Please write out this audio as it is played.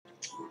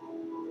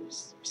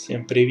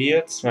Всем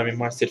привет, с вами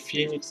Мастер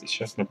Феникс, и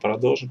сейчас мы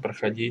продолжим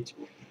проходить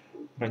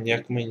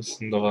Маньяк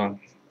Мэдисон 2.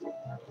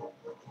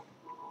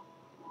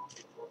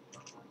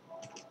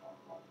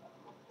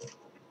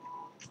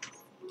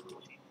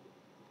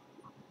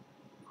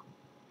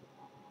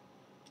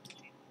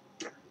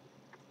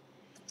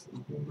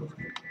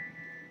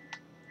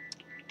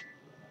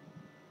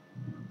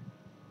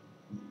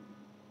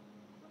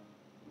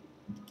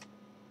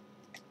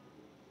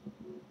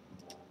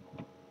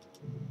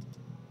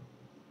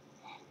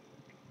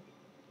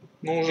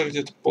 Ну, уже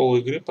где-то пол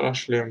игры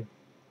прошли.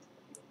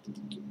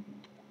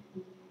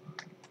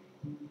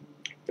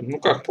 Ну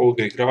как пол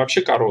игры? Игра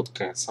вообще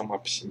короткая сама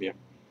по себе.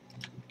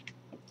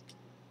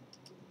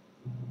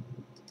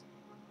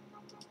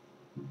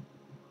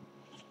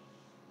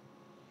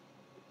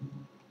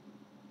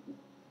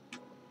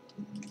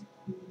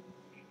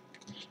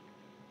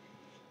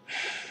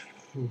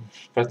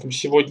 Поэтому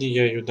сегодня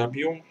я ее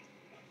добью.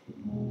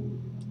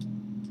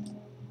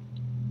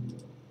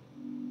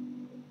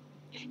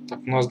 Так,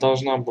 у нас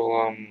должна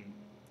была...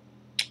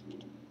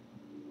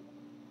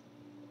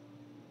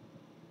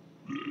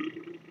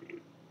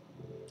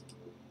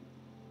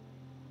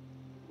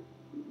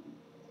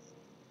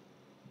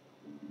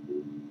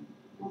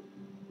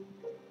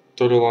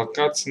 То ли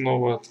локация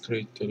новая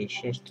открыть, то ли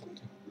еще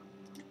что-то.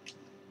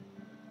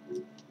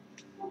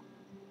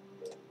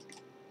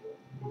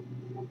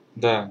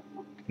 Да,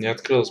 не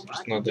открылась,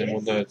 просто надо ему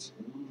дать.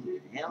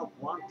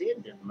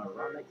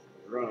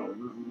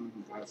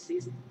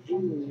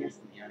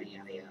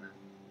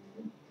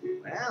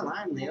 Well,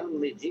 I'm the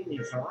only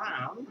genius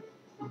around.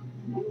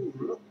 You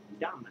look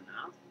dumb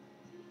enough.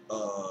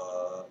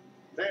 So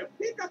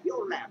pick up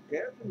your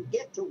laptop and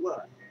get to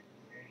work.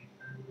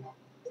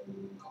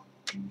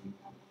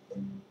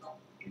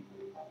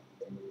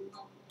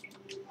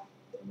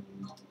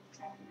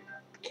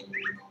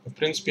 В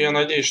принципе, я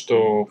надеюсь,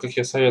 что, как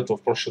я советовал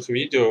в прошлых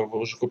видео, вы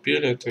уже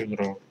купили эту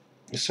игру.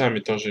 И сами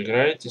тоже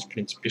играетесь. В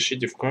принципе,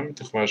 пишите в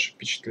комментах ваши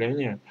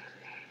впечатления.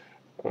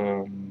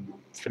 В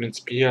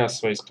принципе, я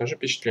свои скажу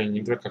впечатления.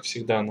 Игра, как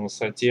всегда, на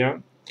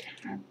высоте.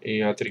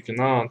 И от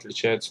оригинала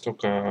отличается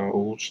только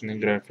улучшенной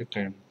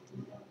графикой.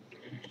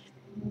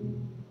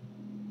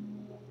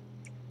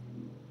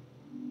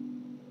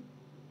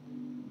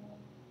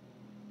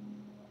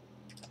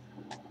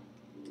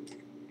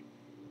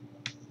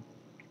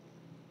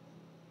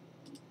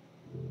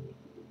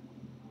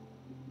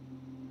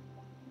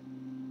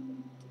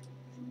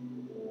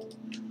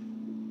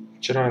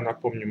 Вчера, я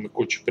напомню, мы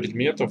кучу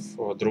предметов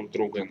друг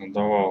друга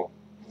надавал.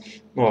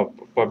 Ну,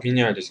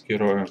 пообменялись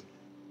героем.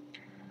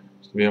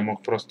 Чтобы я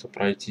мог просто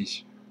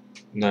пройтись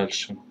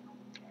дальше.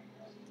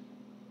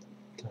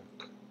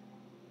 Так.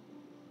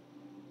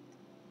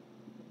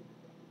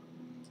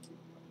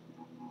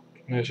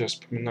 Ну, я сейчас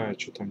вспоминаю,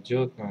 что там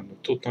делать надо.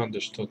 Тут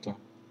надо что-то.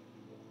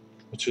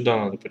 Вот сюда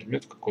надо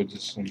предмет какой-то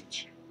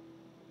засунуть.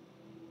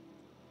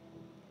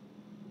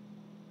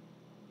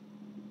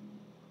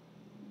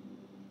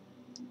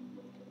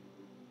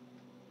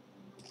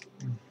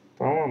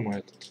 По-моему,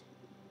 этот.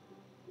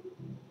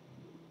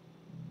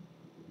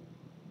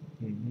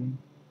 Угу.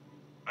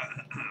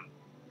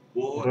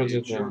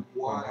 Вроде да.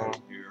 Ага.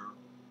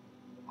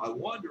 I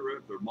wonder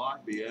if there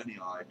might be any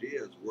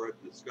ideas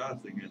worth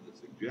discussing in the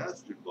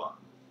suggestion box.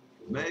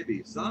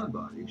 Maybe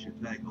somebody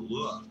should take a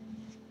look.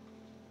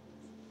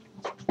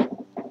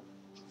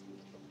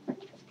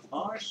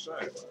 I say,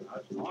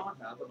 I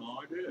have an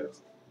idea.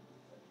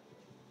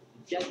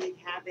 Does it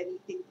have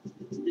anything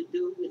to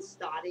do with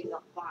starting a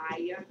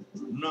fire?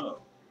 No.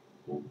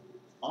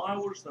 I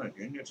was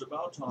thinking it's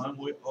about time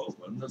we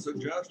open the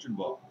suggestion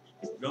box.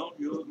 Don't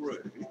you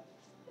agree?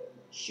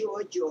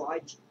 Sure,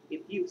 George,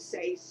 if you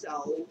say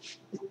so.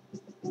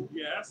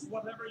 Yes,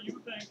 whatever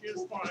you think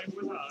is fine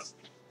with us.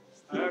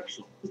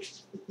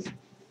 Excellent.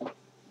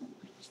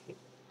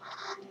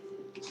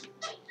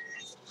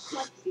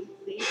 What's he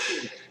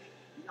thinking?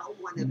 No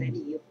one of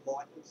any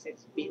importance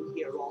has been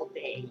here all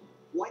day.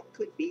 What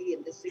could be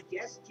in the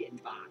suggestion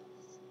box?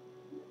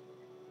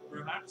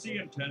 Perhaps he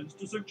intends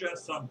to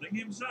suggest something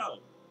himself.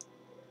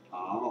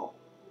 Oh.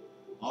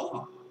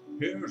 Ah,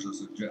 here's a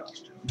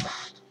suggestion.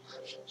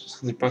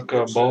 И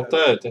пока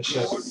болтает, а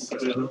сейчас...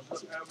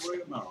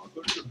 Every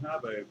American should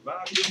have a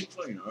vacuum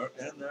cleaner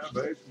in their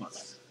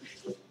basement.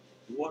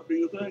 What do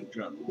you think,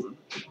 gentlemen?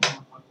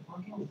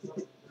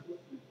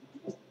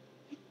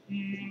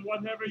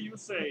 Whatever you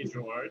say,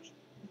 George.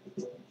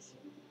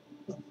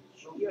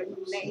 Your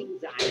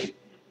name's on it.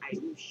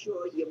 I'm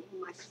sure you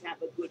must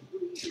have a good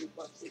reason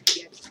for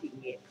suggesting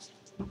it.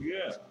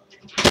 Yeah,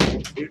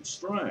 it's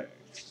strange.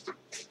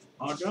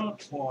 I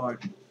don't quite...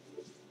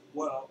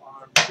 Well,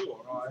 I'm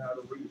sure I had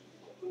a reason.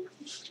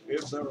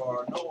 If there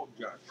are no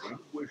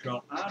objections, we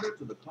shall add it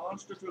to the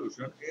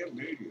Constitution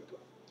immediately.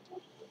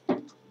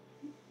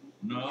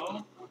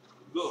 No?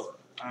 Good.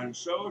 And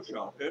so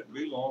shall it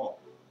be law.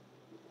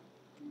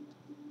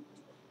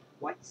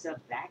 What's a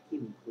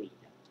vacuum cleaner?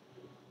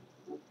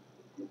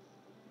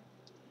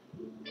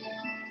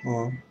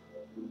 О.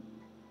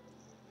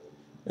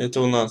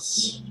 Это у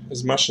нас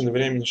из машины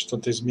времени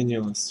что-то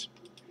изменилось.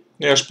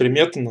 Ну, я же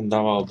приметы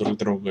надавал друг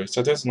другу. И,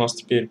 соответственно, у нас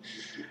теперь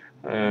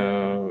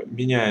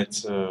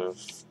меняется.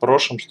 В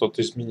прошлом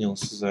что-то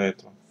изменилось из-за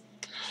этого.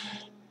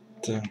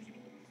 Да.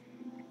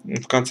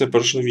 В конце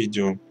прошлого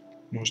видео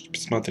можете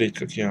посмотреть,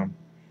 как я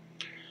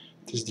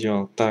это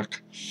сделал.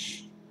 Так.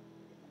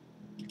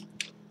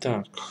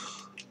 Так.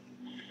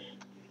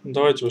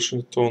 Давайте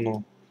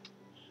Вашингтону.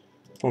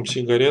 Вам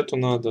сигарету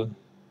надо.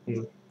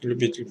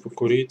 Любитель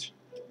покурить.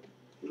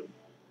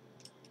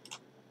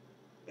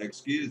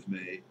 Excuse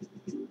me.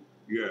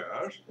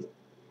 Yes.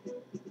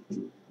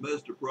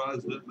 Mr.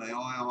 President, may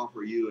I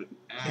offer you an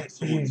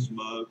excellent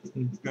smoke?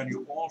 Can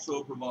you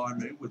also provide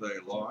me with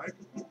a light?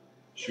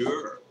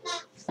 Sure.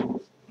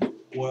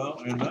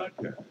 Well, in that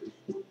case.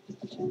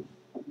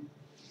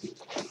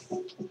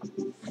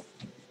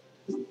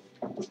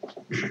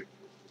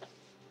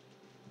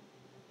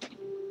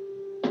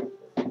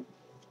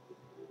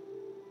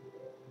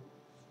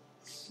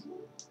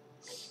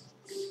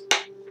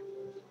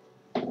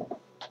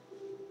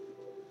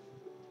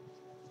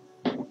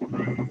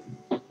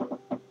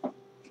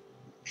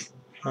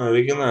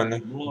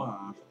 Оригинально.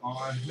 Life,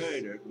 I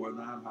hate it when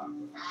that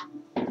happens.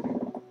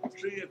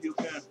 See if you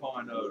can't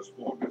find those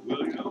for me,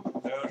 will you?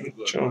 There's a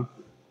good Чё? one.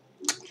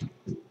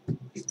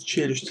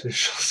 Челюсть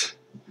лишился.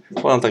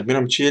 Ладно, так,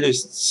 берем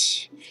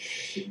челюсть.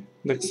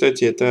 Да,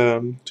 кстати,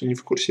 это, кто не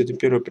в курсе, это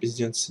первый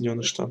президент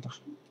Соединенных Штатов.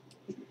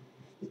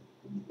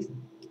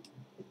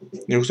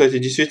 И он, кстати,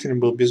 действительно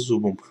был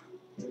беззубым.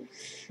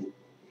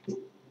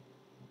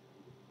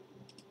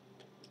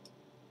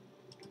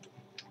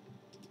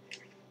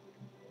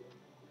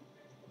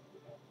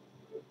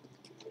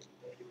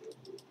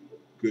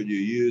 Could you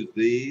use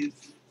these?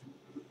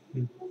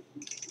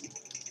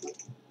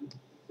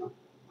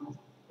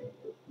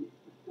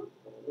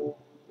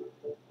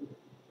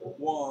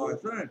 Why,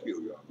 thank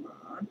you, young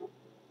man.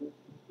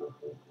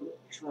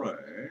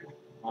 Strange.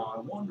 I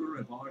wonder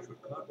if I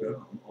should cut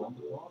down on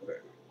the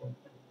coffee.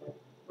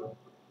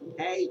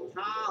 Hey,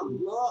 Tom,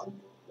 look.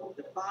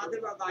 The father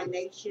of our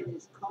nation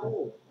is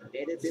cold.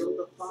 Better build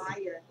a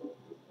fire.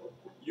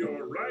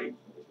 You're right.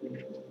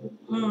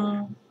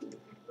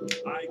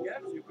 I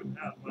guess you can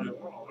have my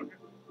log.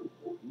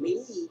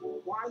 Me?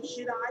 Why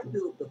should I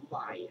build the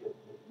fire?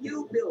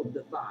 You build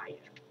the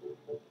fire.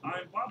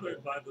 I'm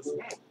bothered by the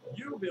smoke.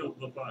 You build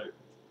the fire.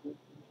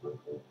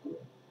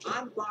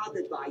 I'm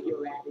bothered by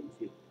your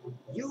attitude.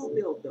 You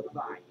build the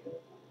fire.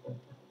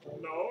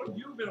 No,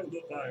 you build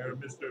the fire,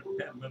 Mr.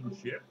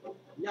 Penmanship.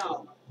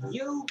 No,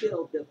 you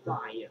build the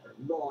fire,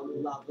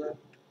 lawn lover.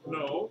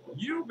 No,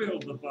 you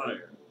build the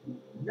fire.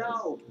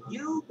 No,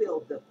 you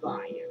build the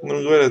fire.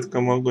 Ну, говорят,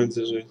 кому огонь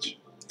зажечь.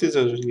 Ты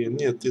зажги.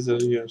 Нет, ты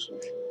зажгешь.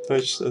 2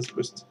 часа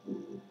спустя.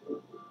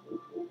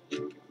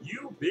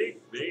 You big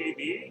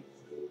baby.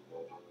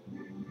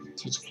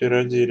 Все-таки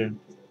родили.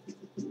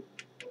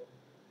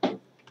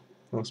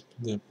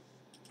 Господи.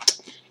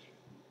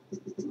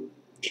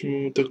 Почему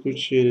мы такую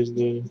челюсть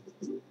дали?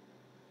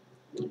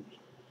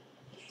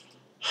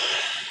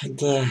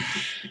 Да.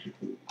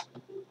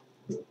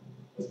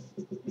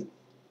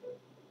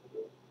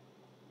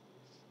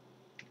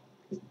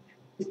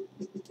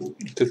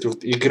 Вот эта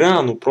вот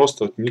игра, ну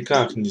просто вот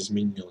никак не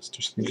изменилась. То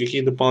есть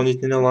никакие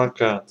дополнительные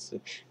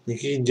локации,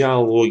 никакие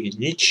диалоги,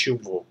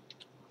 ничего.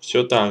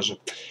 Все так же.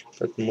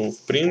 Поэтому,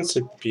 в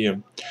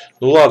принципе...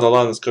 Ну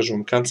ладно,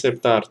 скажу,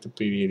 концепт-арты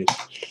появились.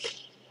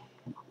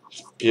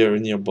 Первого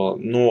не было.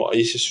 Но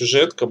если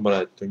сюжетка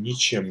брать, то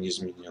ничем не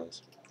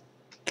изменилось.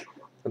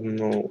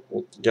 Ну,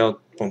 вот я,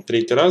 по-моему,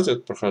 3-й раз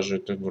это прохожу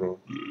эту игру.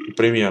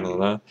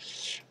 Примерно,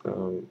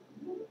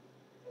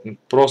 да.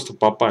 Просто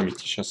по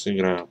памяти сейчас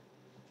играю.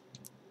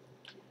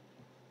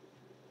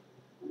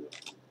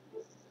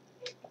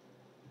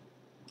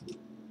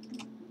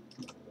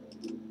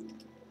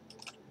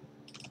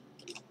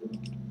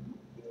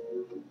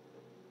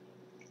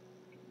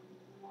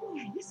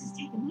 This is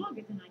taking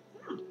longer than I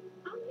thought.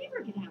 I'll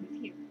never get out of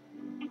here.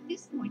 At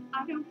this point,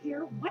 I don't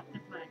care what the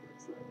flag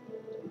looks like.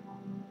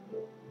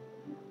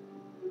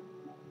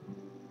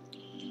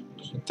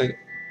 Это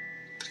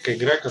такая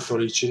игра,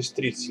 которую через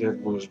 30 лет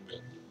будешь,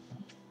 блин,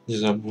 не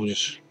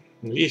забудешь.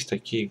 Ну, есть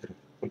такие игры.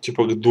 Вот,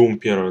 типа Doom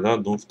 1, да,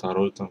 Doom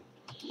 2 там.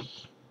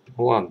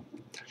 Ну, ладно.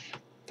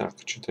 Так,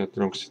 что-то я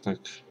отвлекся так.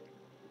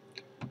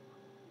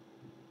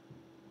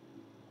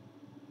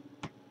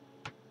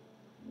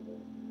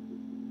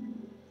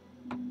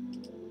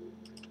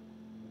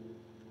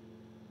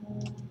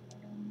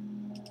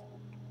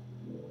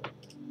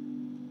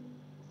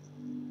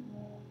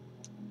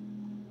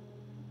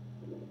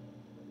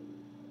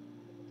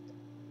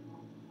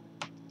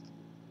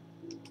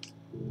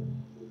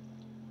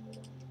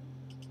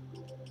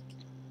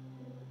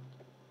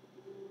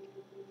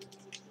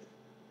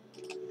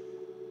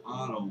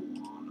 I don't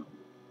want to.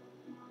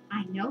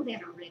 I know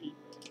that already.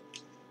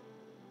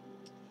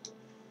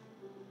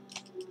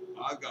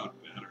 I got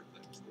better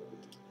things to do.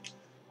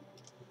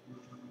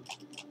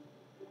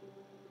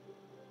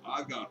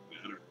 I got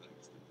better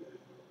things to do.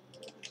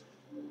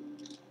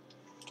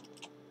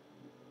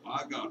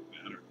 I got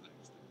better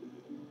things to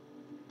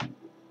do.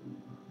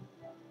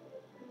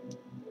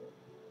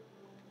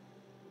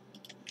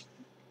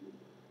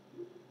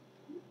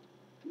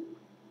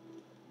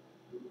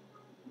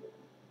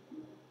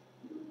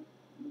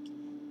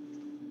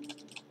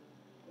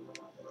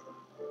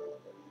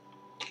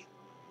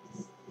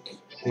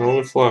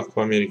 Новый флаг в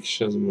Америке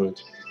сейчас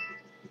будет.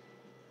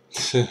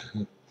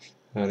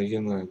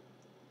 Оригинально.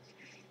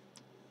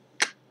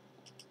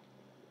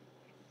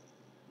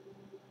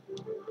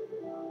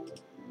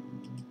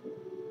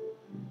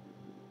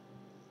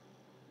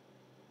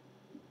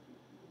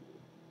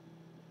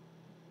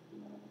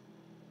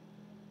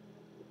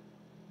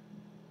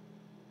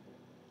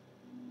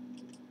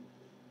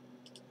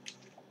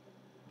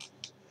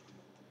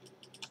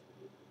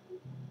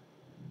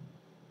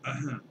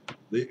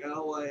 The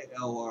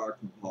LALR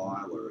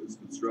compiler is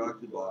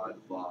constructed by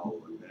the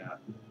following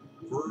method.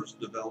 First,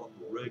 develop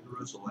a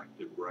rigorous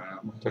elective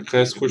grammar.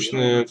 Такая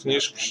скучная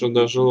книжка, что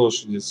даже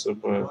лошади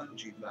сыпают.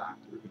 Grungy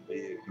factor can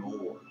be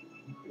ignored.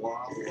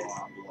 Blah,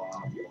 blah,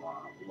 blah,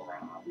 blah, blah,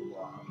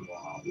 blah,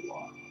 blah,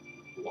 blah,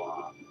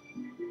 blah.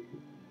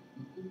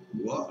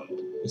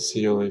 Whoa. И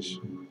съела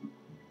еще.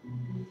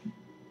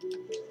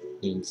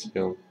 И не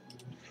съел.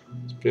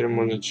 Теперь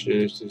можно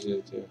челюсть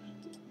взять.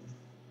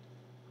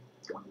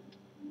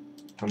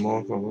 А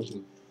молоко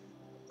можно?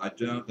 I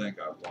don't think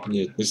I want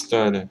Нет, не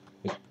стали.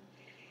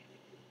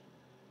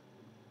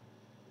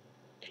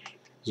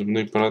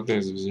 Зубные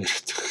протезы взяли.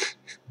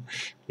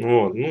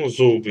 Ну вот, ну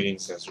зубы, я не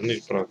знаю,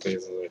 зубные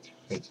протезы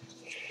давайте.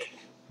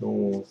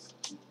 Ну,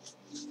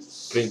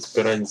 в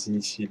принципе, разница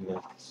не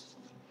сильная.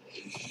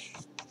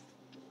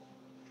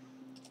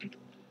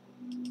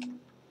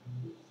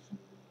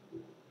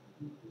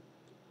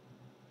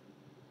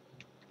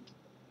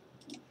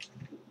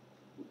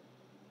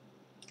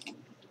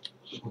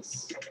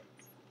 Сейчас.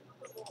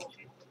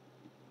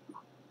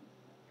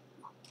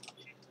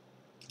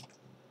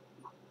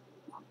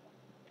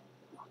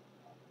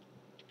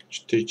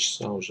 4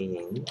 часа уже,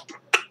 ну,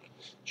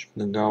 чуть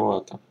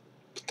многовато.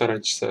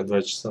 1,5 часа,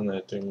 2 часа на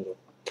эту игру.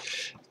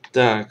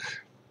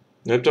 Так,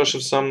 ну это тоже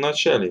в самом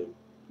начале,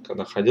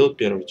 когда ходил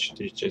первые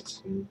 4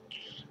 части,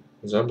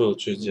 забыл,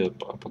 что сделать,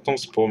 а потом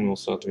вспомнил,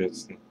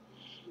 соответственно.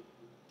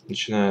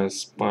 Начиная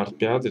с парт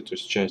 5, то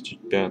есть части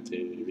 5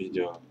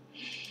 видео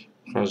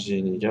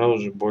хождения, я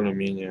уже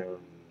более-менее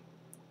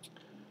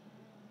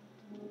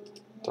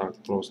так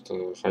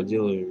просто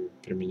ходил и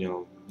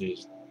применял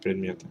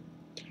предметы.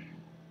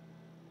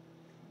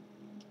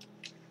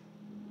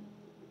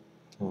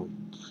 Так,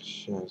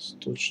 сейчас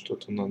тут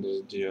что-то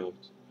надо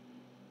сделать.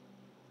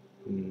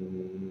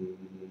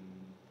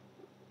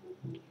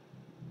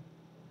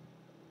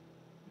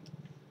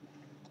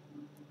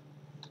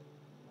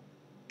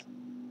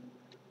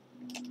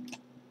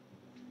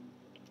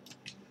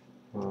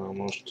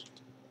 Может.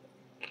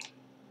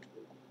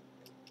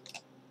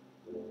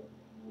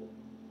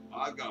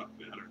 I got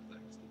better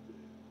things to do.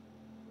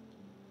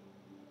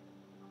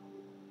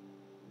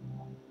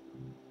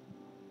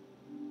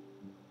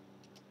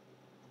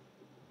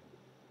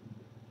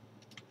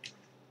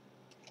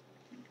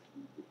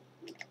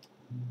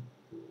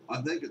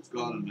 I think it's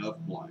got enough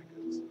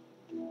blankets.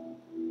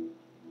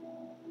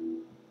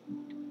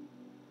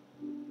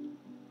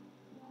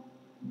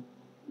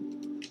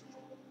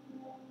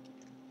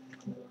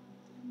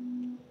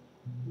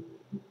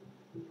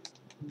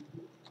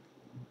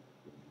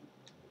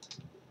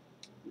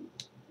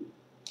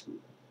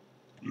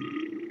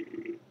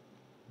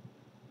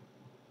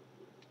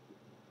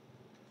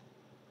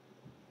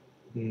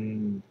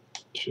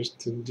 Что ж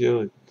тут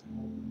делать?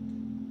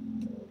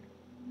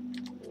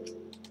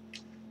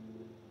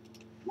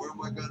 Where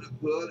am I gonna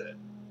put it?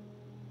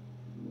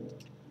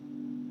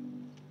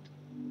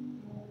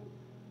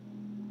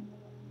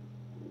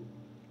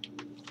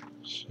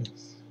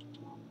 Сейчас.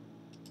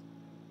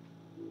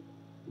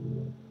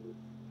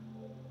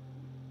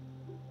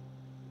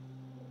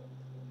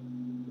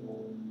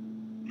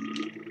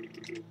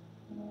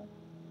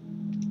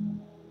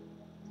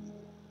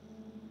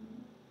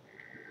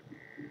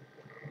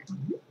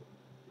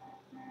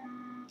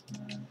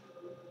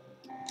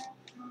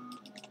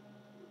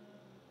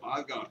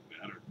 I got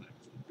better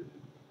things to do.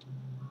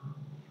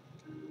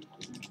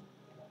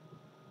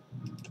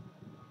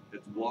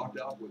 It's blocked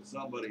up with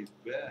somebody's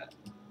bed.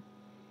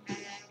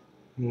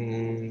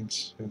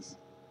 Сейчас.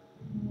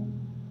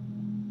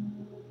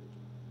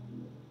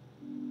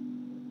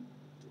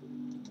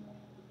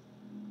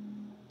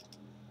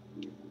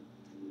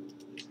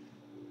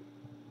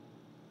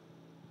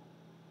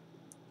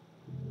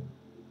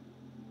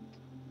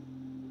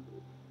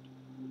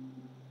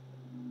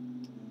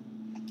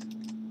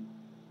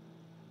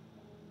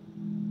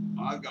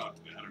 I got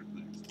better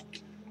things to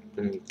do.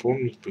 Блин,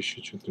 помнить бы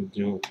еще, что тут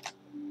делать.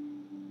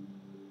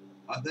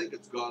 I think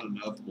it's got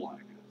enough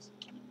blankets.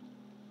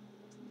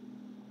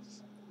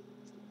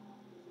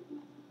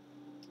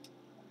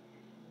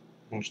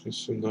 Можно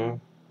сюда.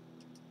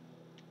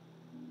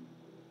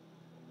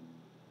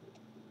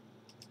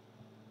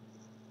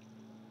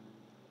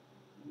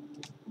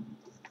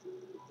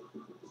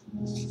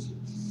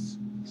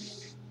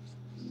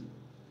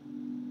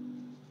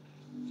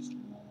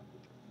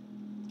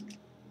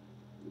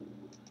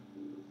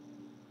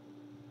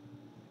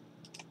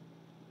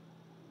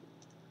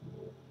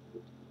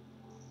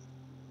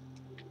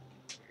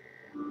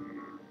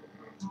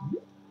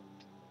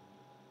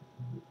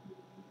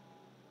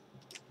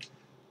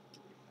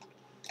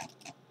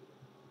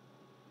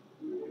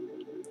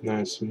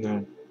 На,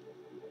 сюда.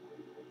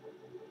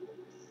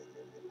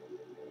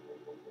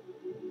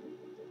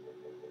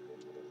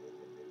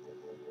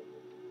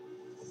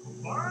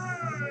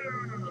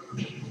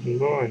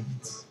 Давай.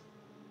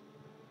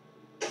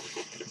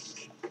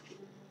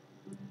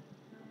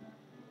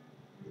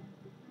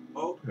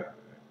 Okay.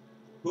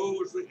 Who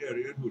was the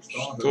idiot who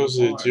started Что the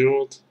за fire?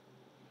 идиот?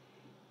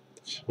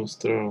 Все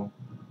устроил.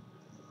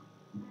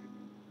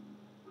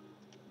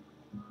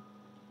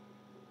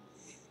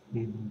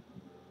 Мгм.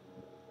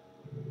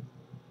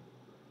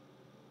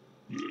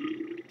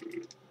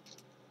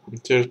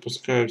 Теперь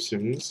спускаемся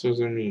вниз,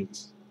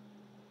 разумеется.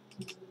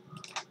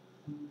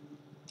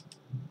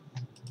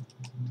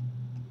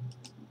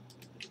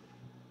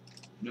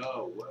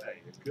 No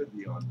way. It could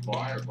be on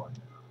fire by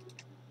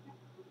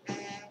now.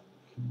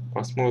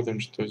 Посмотрим,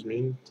 что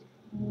изменится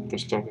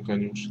после того, как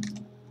они ушли.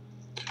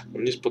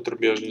 Вниз по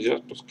трубе уже нельзя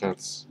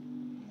спускаться.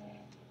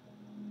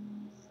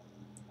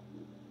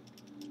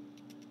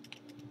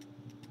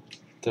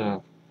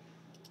 Так.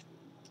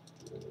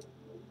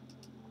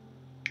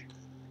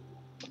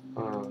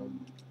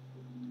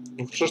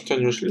 Ну хорошо, что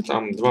они ушли.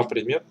 Там 2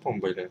 предмета,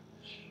 по-моему, были,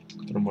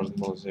 которые можно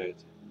было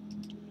взять.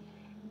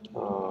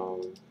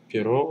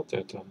 Перо вот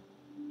это.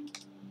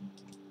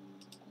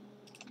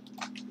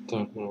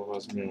 Так, мы его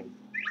возьмем.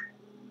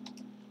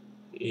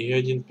 И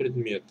один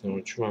предмет.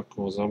 Ну, чувак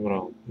его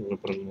забрал.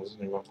 Выпрыгнул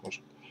за него в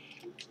окошко.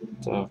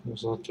 Так, ну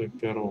золотое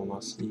перо у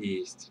нас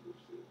есть.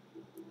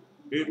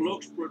 It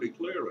looks pretty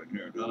clear in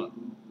here now.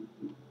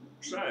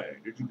 Say,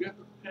 did you get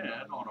the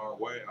pen on our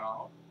way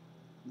out?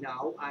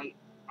 No, I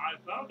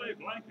found a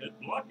blanket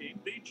blocking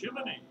the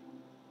chimney.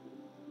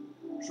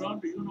 Son,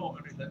 do you know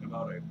anything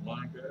about a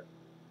blanket?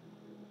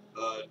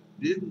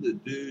 Didn't the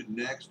dude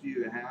next to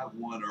you have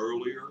one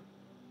earlier?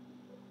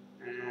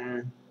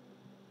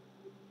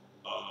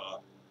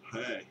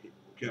 Hey,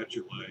 catch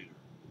you later.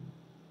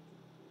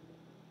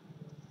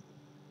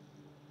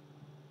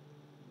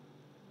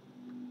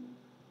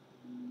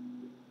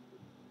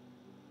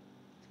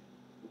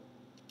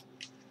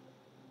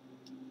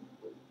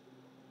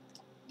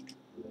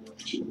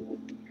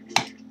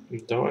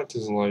 Давайте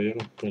за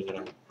лавером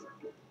поиграем.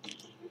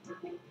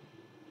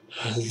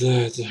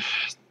 Да, это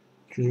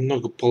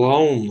немного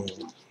полоумно.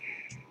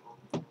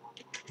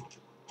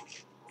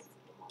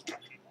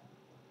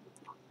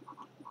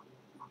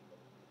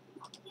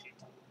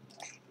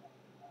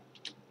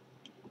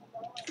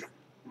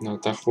 Но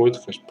это охота,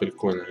 конечно,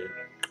 прикольно.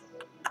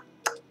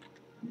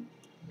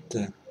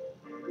 Да.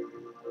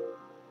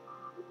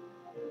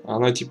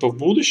 Она типа в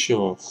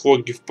будущего,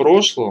 Хогги в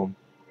прошлом.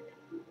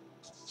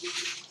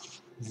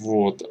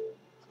 Вот.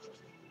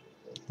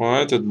 А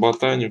этот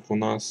ботаник у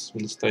нас в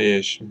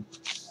настоящем.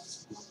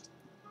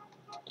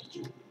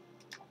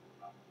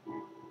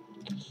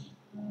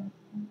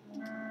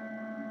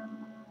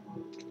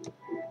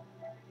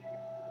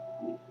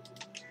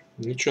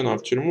 Ну что, нам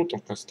в тюрьму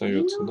только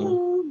остается, да?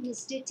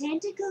 Mr.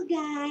 Tentacle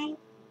Guy.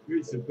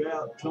 it's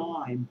about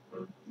time.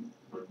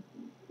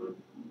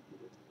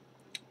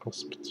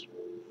 Господи.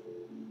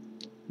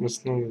 Мы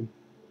снова...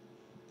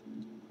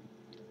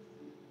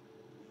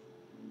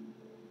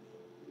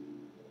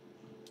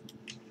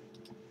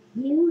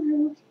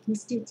 Yoo-hoo,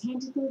 Mr.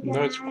 Tentacle Guy.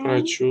 Давайте к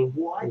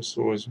врачу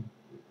свозим.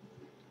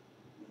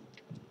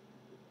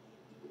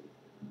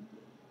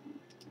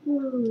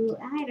 Ooh,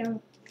 I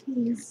don't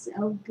feel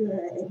so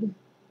good.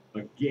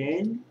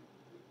 Again?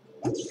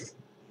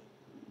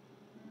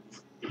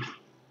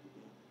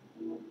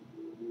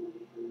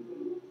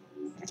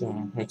 Так,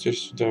 а теперь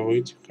сюда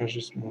выйти,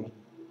 кажется, можно.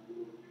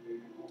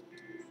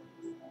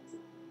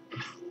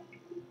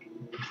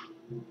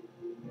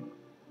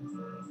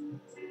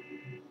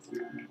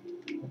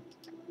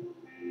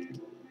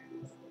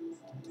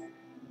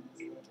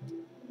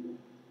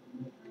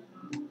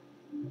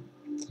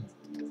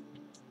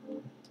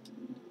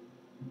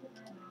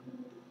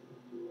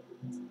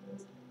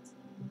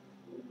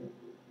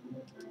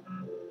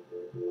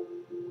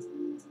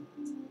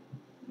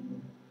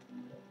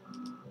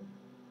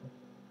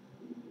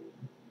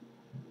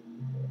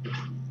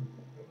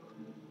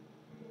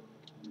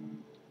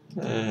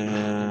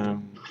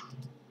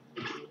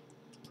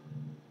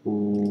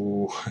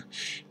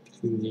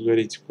 Не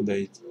говорите,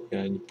 куда идти,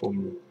 я не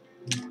помню.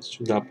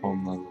 Сюда,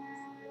 по-моему,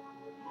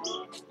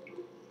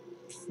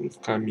 надо. В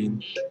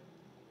камин.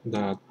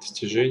 Да,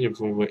 достижение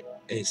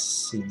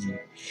VVSCD.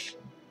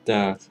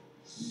 Так.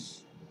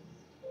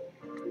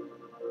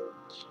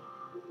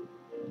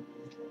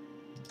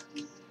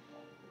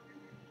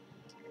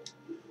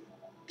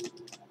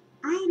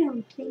 I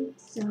don't think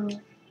so.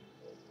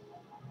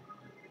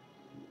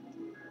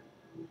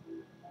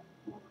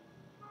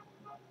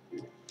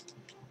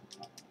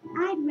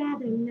 I'd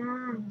rather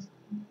not.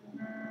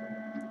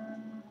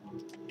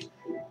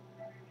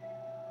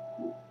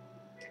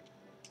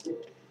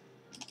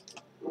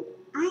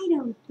 I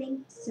don't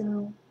think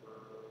so.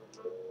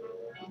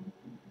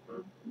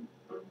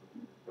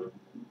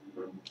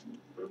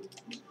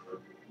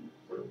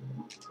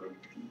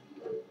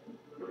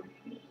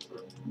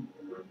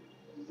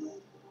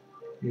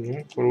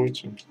 Ну,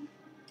 крутим.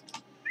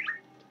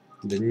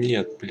 Да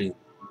нет, блин.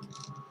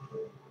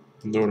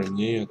 Дура,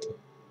 не это.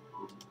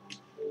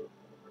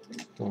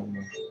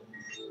 Ладно.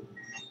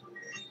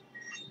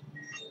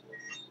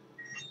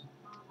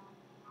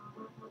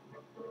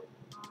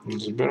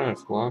 Забирай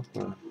флаг.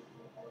 Да.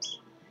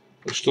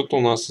 Что-то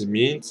у нас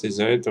изменится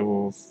из-за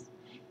этого.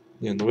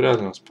 Не, ну вряд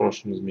ли у нас в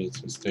прошлом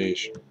изменится в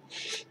настоящем.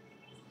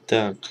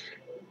 Так.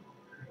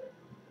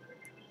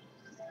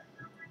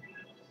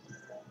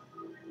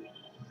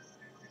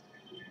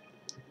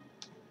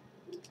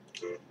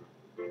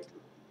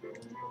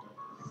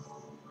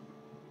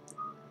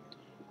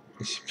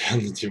 На себя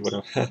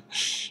надеваю.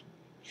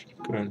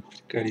 Прикольно,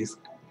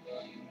 приколистка.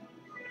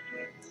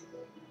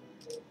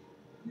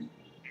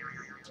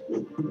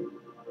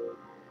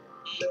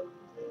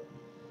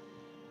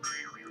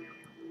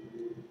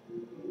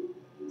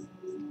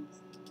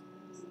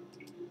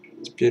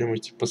 Теперь мы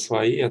типа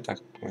свои, я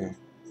так понял.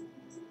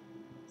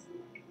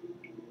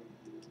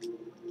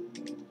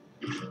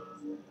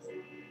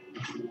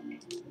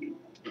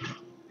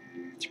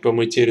 Типа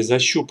мы теперь за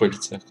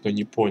щупальца, кто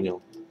не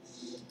понял.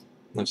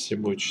 На все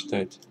будет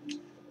читать.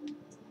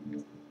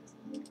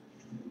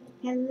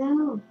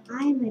 Hello,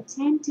 I'm a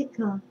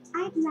tentacle.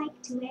 I'd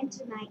like to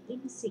enter my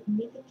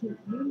insignificant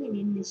human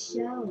in the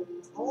show.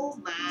 Oh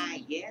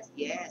my, yes,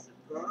 yes,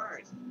 of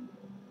course.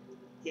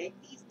 Take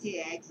these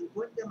tags and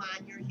put them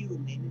on your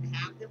human and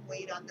have them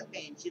wait on the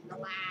bench in the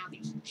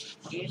lobby.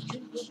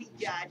 Entrants will be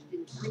judged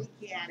in 3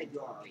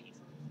 categories.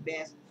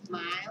 Best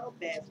smile,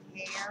 best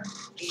hair,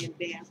 and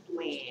best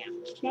laugh.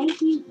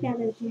 Thank you,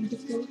 fellow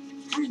tentacle.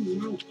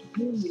 Unlike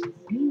humans, you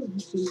have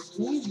been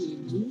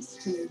very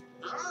useful.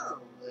 Oh,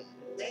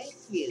 thank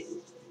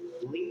you.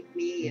 Believe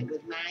me, it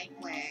was my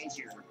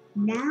pleasure.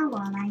 Now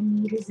all I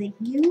need is a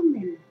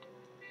human.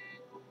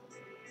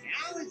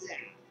 Yowza!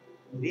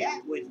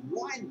 That was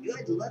one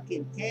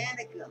good-looking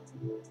tentacle.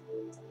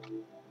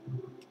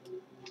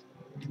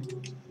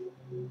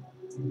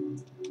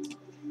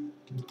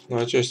 Ну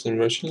а что, с ним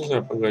вообще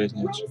нельзя поговорить?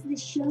 Нет? When's the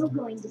show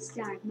going to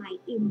start, my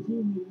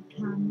inhuman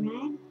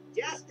comrade?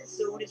 Just as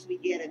soon as we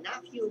get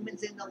enough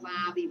humans in the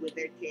lobby with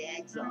their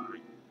tags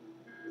on.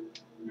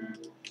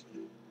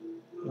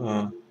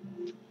 А,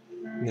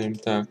 нейм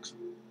так.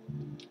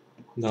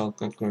 Дал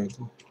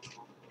какой-то.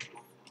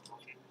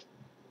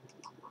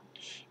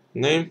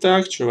 Нейм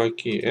так,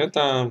 чуваки,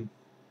 это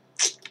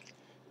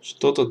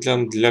что-то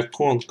для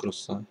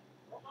конкурса.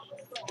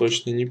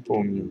 Точно не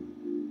помню.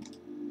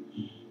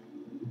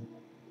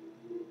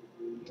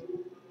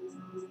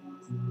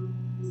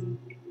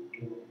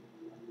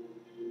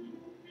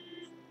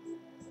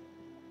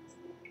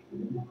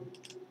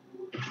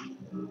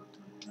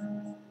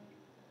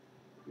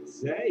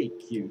 Say,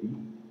 cutie,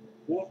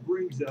 what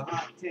brings a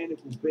hot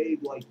tentacle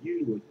babe like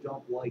you to a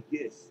dump like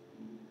this?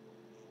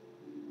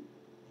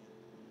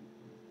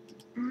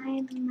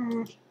 I'm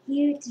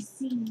here to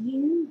see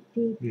you,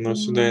 big Но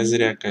сюда я boy.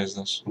 зря,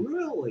 конечно, зашел.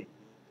 Really?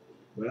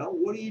 Well,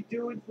 what are you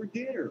doing for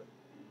dinner?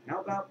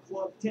 How about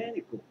Club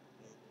Tentacle?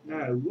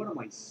 No, what am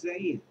I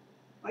saying?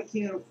 I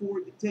can't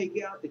afford to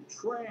take out the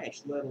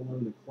trash, let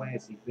alone a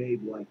classy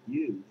babe like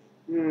you.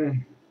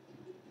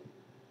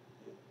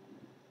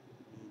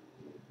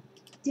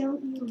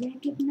 Don't you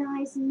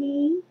recognize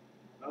me?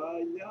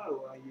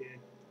 No,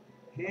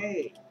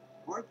 hey,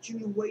 aren't you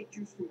the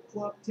waitress from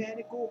Club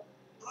Tentacle?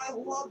 I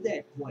love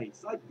that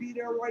place. I'd be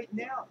there right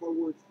now if I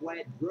weren't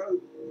flat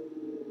broke.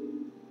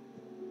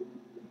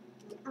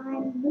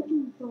 I'm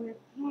looking for a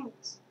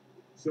pet.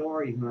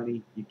 Sorry,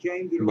 honey, you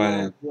came to the Bye.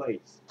 wrong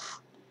place.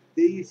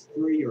 These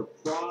 3 are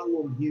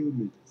problem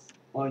humans.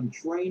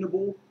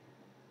 Untrainable,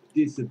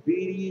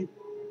 disobedient,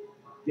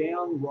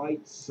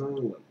 downright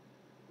surly.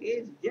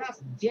 He's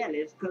just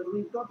jealous because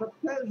we've got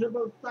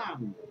opposable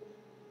thumbs.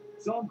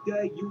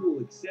 Someday you will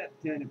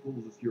accept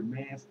tentacles as your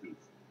masters.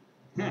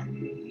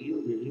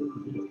 You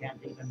losers can't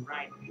even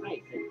ride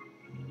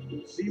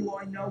places. See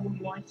why no one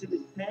wants him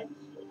as pets?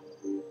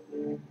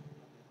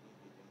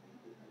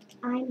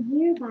 I'm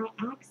here by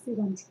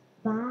accident.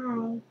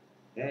 Bye.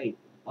 Hey,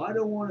 I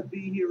don't want to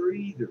be here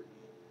either.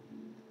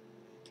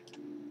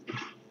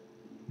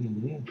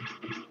 Мгм.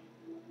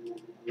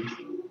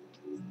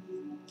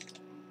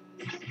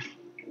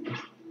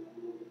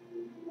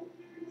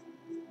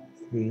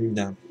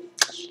 Да.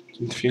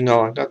 Дофига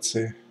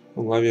локации,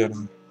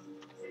 наверное.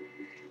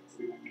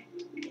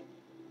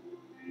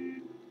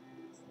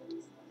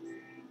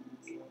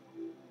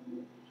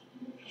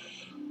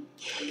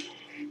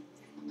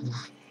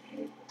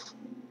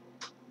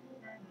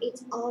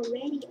 It's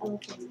already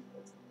open.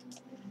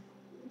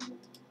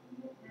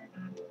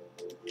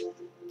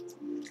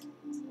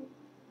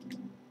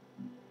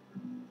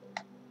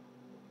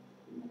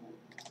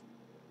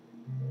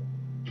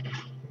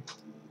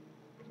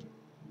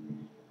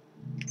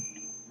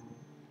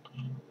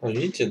 А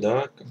видите,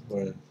 да, как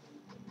бы,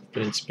 в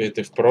принципе,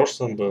 это и в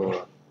прошлом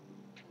было.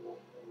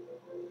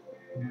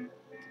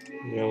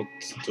 Я вот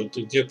тут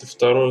где-то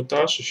 2-й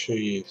этаж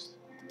еще есть.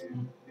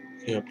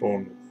 Я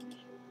помню.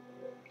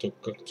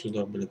 Только как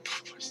сюда, блин,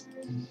 попасть?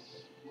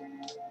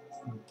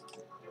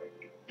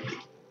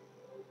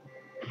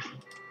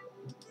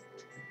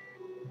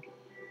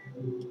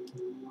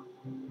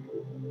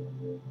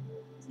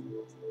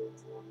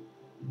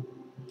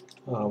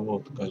 А,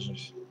 вот,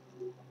 кажется.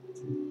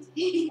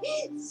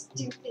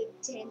 Stupid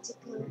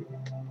tentacle.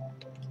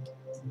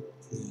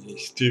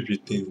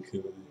 Stupid thing.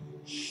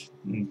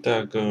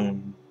 Так,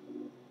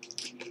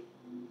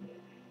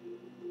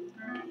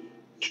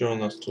 что у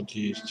нас тут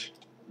есть?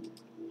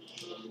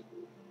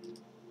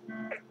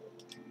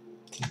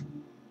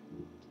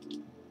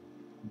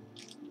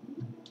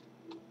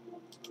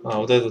 А,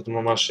 вот этот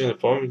мы машины,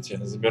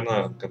 помните? С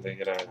Бернардом, когда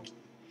играли.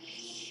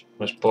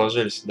 Мы же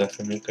положили сюда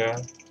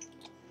хомяка.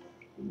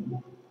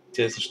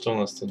 Интересно, что у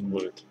нас тут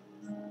будет?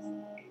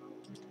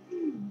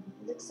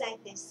 Looks like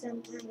there's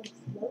some kind of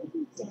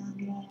floating down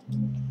there.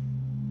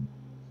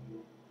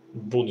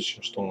 В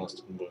будущем что у нас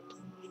тут будет?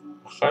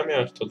 А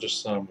хомяк тот же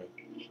самый.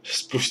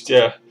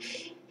 Спустя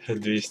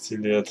 200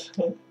 лет.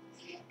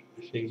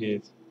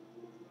 Офигеть.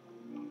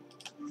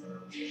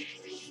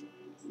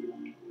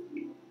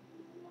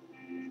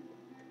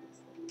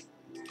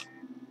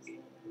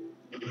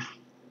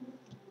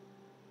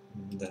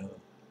 Да.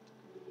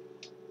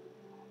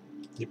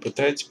 Не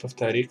пытайтесь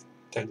повторить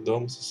так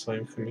дома со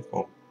своим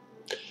хомяком.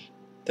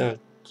 Так.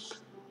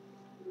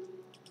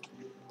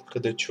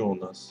 Когда что у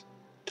нас?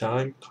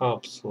 Time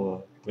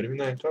капсула.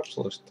 Временная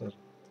капсула, что ли?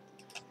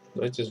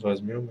 Давайте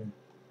возьмем ее.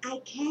 I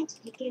can't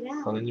pick it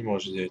up. Она не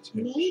может взять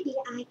ее. Maybe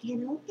I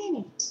can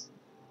open it.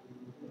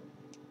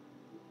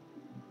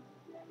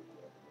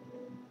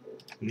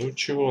 Ну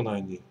чего на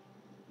ней?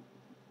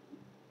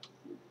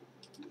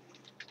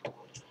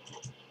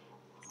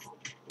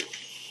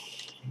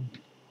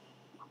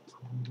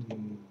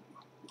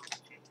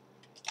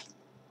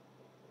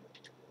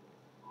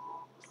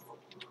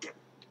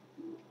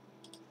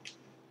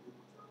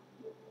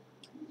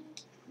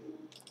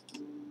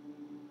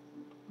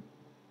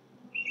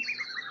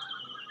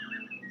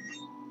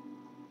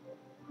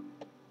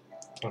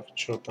 Так,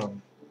 что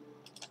там?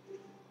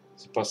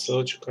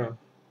 Посылочка.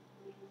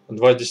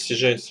 2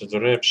 достижения.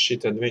 Rap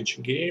Sheet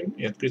Adventure Game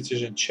и открыть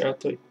достижение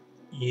чата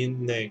и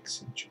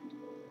Next.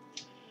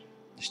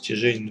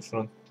 Достижение на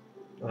фронт.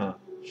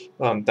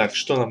 Ладно, так,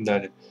 что нам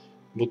дали?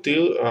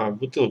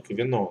 Бутылка,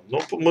 вино. Ну,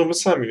 мы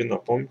сами вино,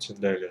 помните,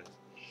 дали?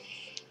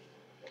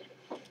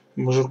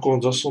 Мужик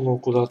он засунул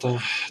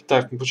куда-то.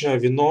 Так, мы получаем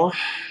вино.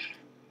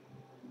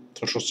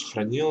 Хорошо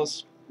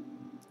сохранилось.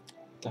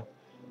 Так.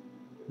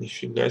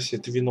 Нифига себе,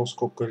 это вино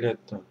сколько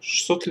лет-то?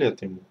 600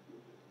 лет ему?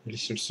 Или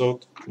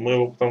 700? Мы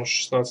его потому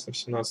что в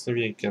 16-17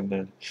 веке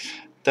отдали.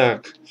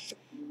 Так.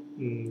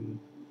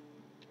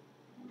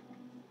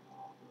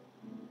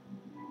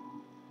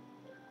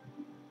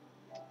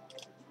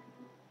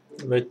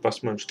 Давайте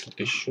посмотрим, что тут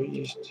еще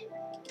есть.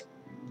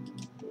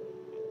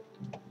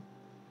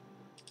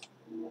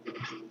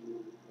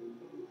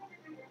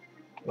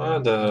 А,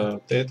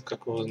 да, это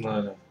как вы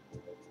узнали.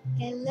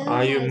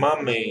 А ее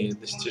мамы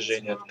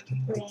достижения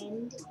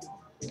открыты.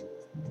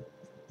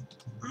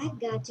 I've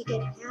got to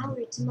get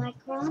power to my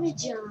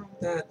chronogon.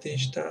 Да, ты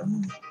что?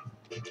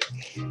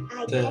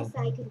 I guess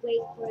I could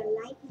wait for a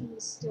lightning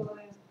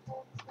storm.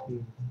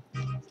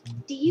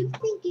 Do you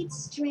think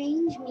it's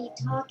strange me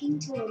talking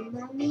to a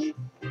mummy?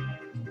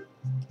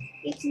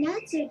 It's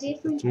not so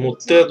different from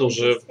talking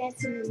to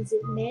specimens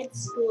at med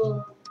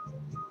school.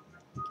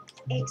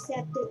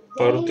 Except that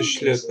they're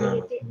usually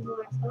a bit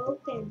more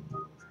open.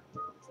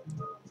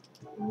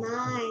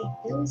 My,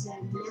 those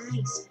are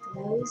nice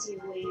clothes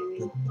you're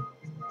wearing.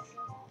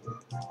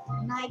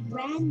 My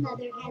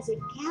grandmother has a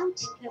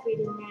couch covered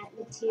in that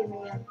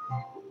material.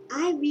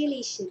 I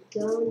really should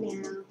go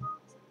now.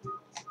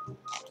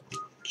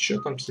 Что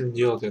там с ним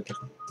делать это?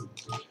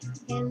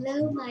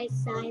 Hello, my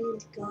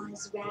silent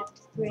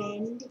gauze-wrapped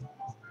friend.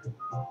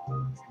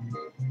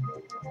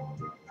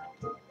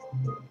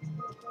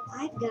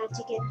 I've got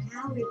to get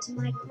power to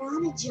my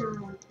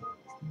chronogon.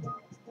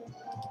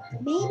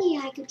 Maybe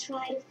I could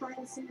try to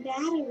find some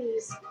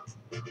batteries.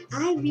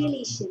 I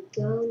really should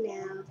go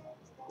now.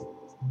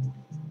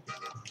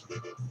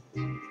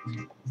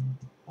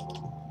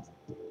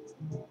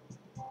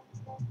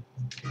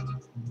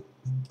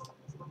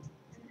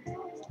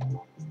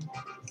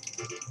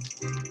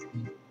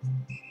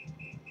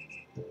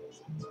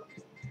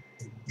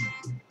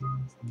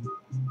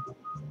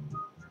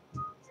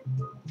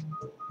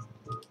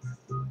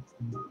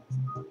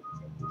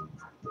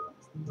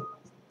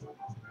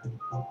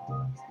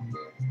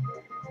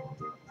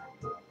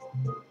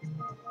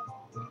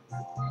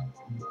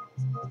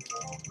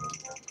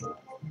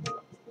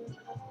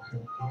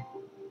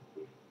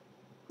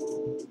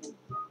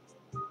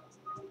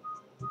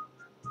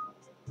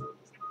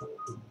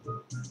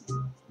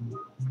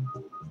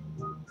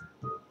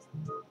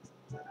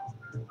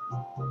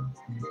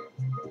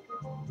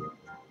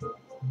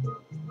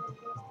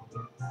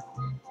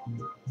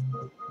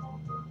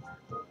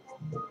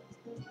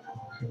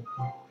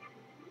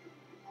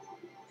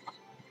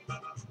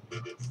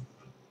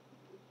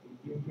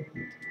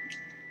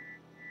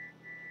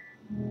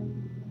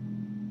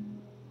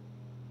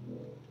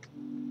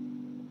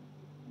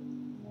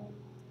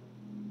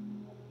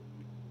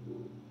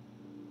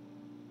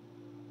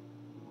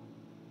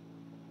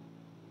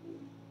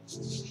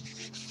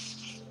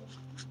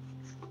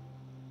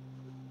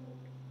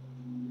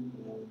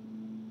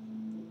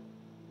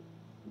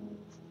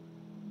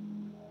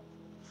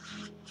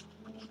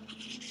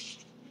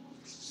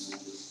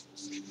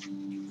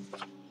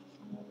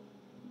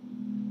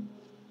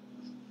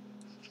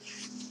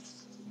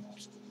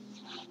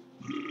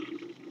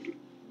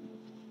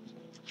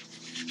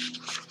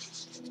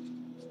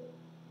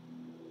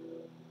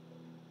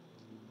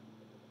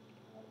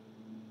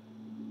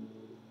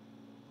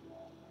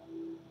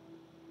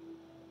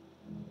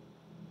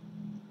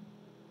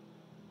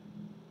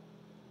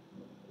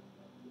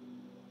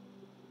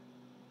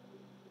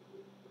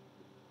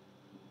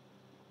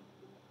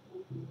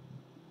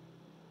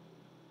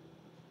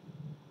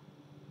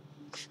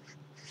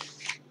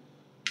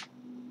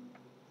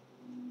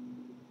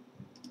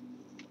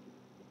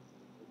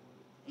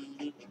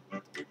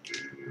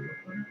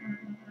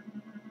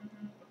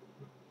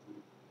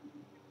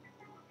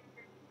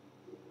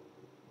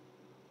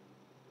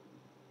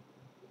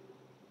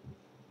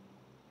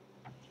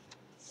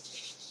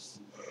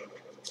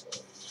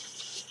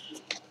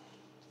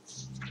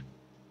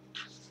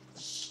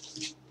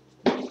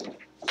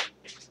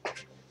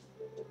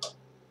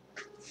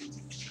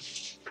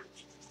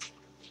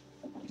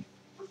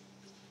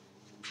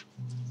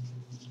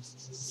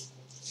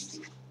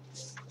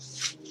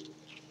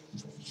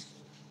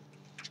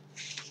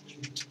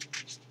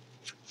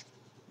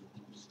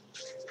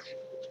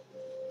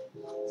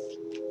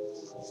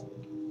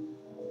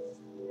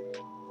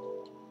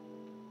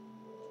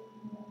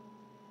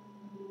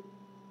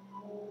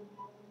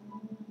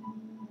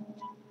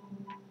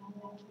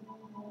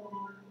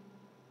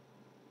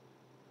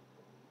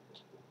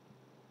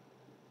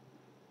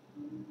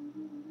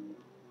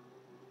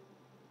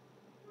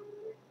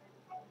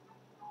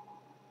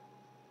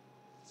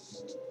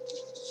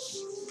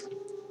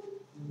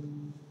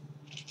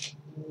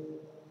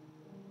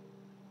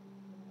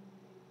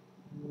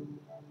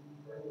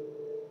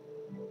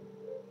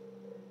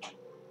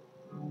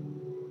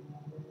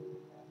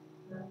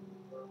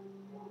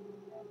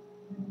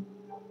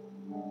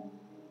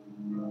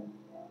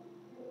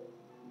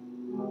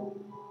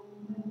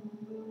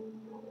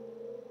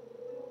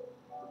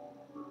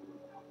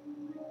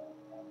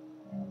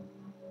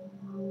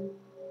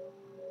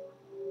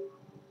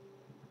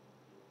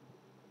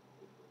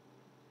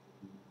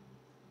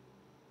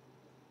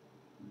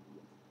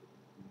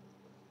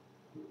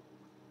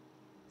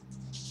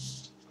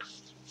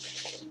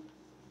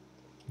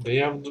 Да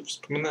я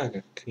вспоминаю,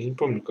 как я не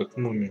помню, как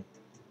мумию.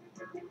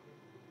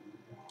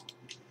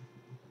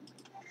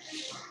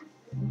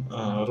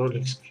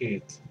 Ролик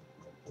скейт.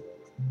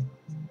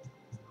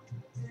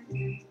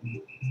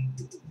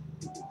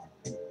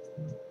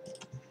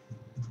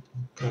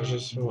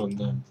 Кажется, вот,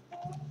 да.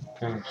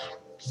 Конечно.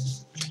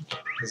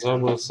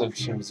 Забыл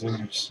совсем,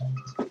 извиняюсь.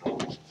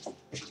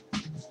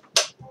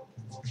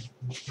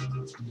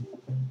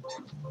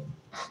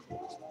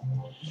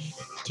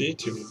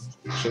 Видите,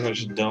 что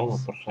значит давно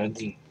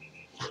проходил.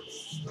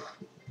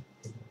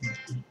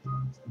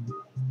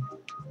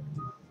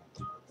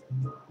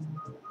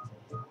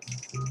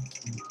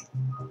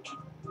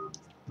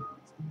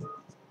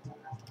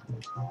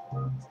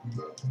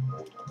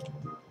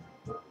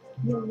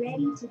 You're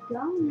ready to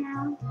go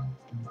now.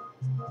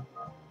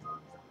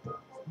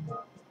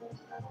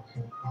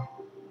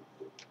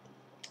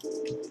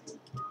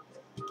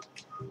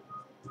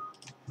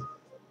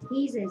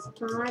 He's as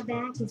far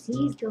back as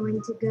he's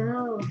going to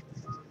go.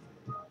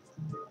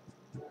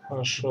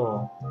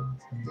 Хорошо.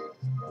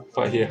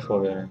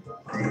 Поехали.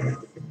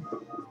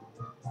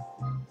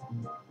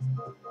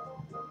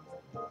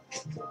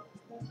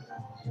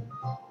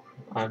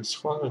 I'm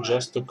sworn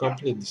just to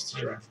complete this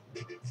trip.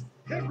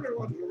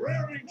 Everyone's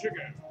raring to go.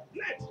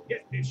 Let's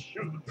get this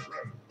show on the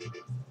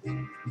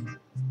road.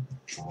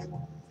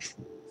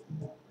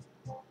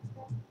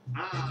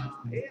 Ah,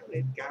 here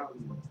it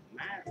comes.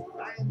 My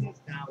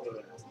finest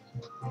hour.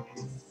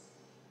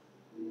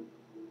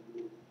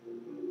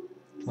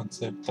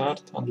 Concept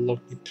art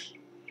unlocked.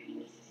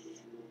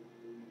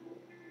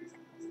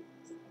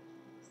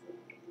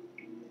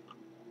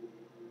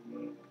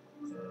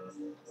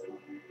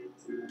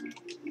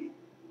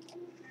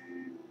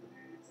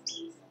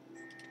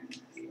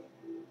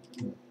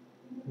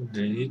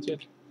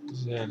 Удлинитель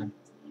взяли.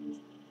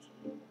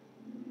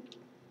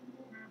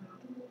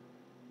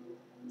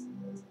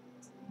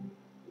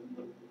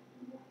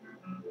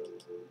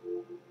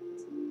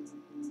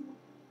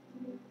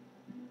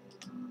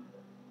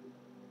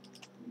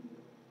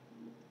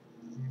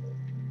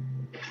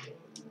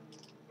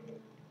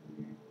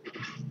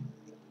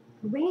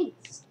 Great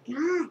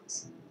Scott!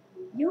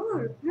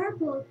 You're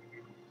purple.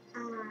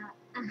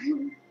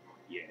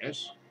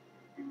 Yes?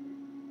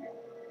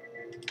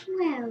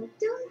 Well,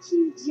 don't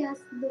you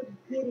just look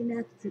good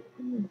enough to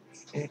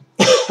eat?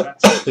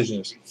 That's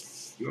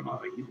Извиняюсь. You're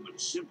not a human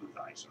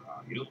sympathizer,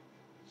 are you?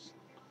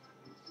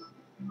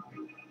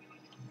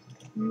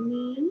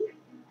 Me?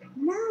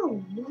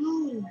 No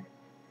way.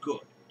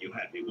 Good. You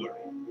had me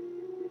worried.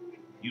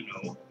 You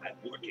know, I'm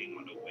working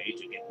on a way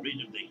to get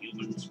rid of the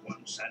humans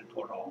once and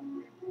for all.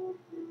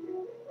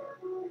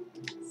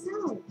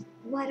 So,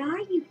 what are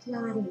you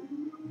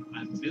plotting?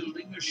 I'm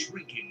building a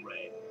shrinking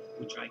ray,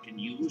 which I can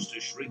use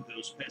to shrink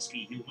those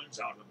pesky humans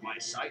out of my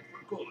sight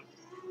for good.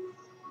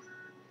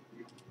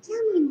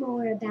 Tell me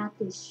more about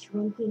this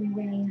shrinking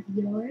ray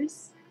of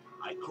yours.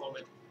 I call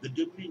it the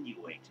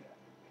diminuator.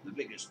 The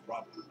biggest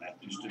problem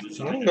left is to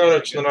design. Ну,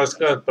 короче, он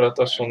рассказывает про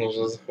то, что он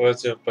уже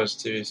захватил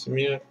почти весь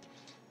мир.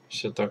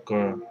 Все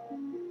такое.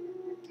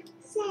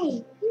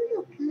 Say, you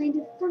look kind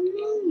of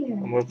familiar.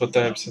 Мы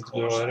пытаемся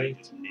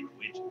говорить.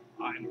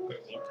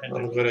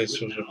 Он говорит,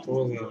 что уже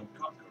поздно.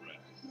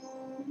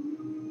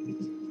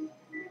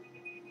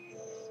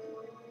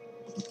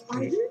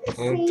 Are you the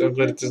Он same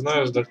говорит, ты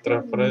знаешь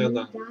доктора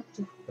Фрейда?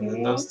 Dr. Не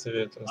Fred? даст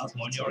совет. Up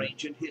on your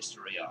ancient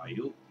history, are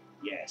you?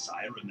 Yes,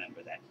 I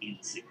remember that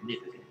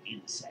insignificant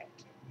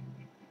insect.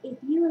 If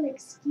you'll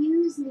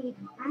excuse me,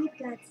 I've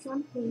got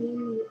something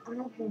in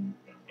the oven.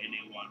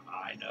 Anyone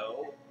I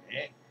know?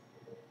 Eh?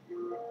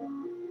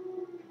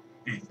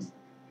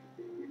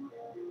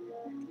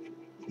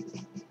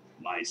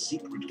 My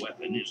secret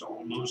weapon is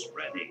almost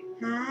ready.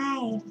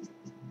 Hi.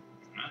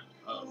 Huh?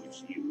 Oh,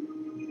 it's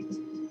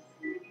you.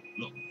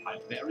 Look,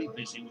 I'm very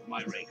busy with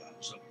my ray gun,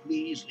 so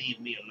please leave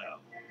me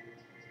alone.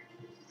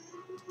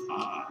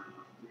 Ah.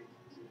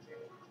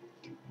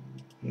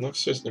 Ну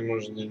все, с ним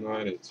можно не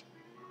говорить.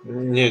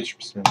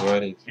 Нечего с ним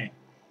говорить.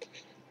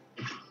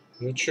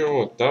 Ну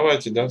чего,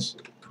 давайте до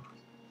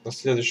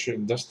встречи,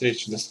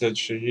 до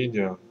следующего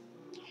видео.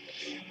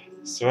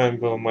 С вами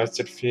был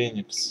Мастер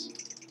Феникс.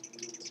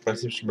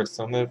 Спасибо, что были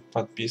со мной.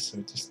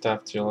 Подписывайтесь,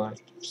 ставьте лайк.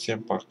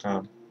 Всем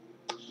пока.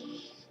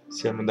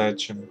 Всем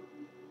удачи.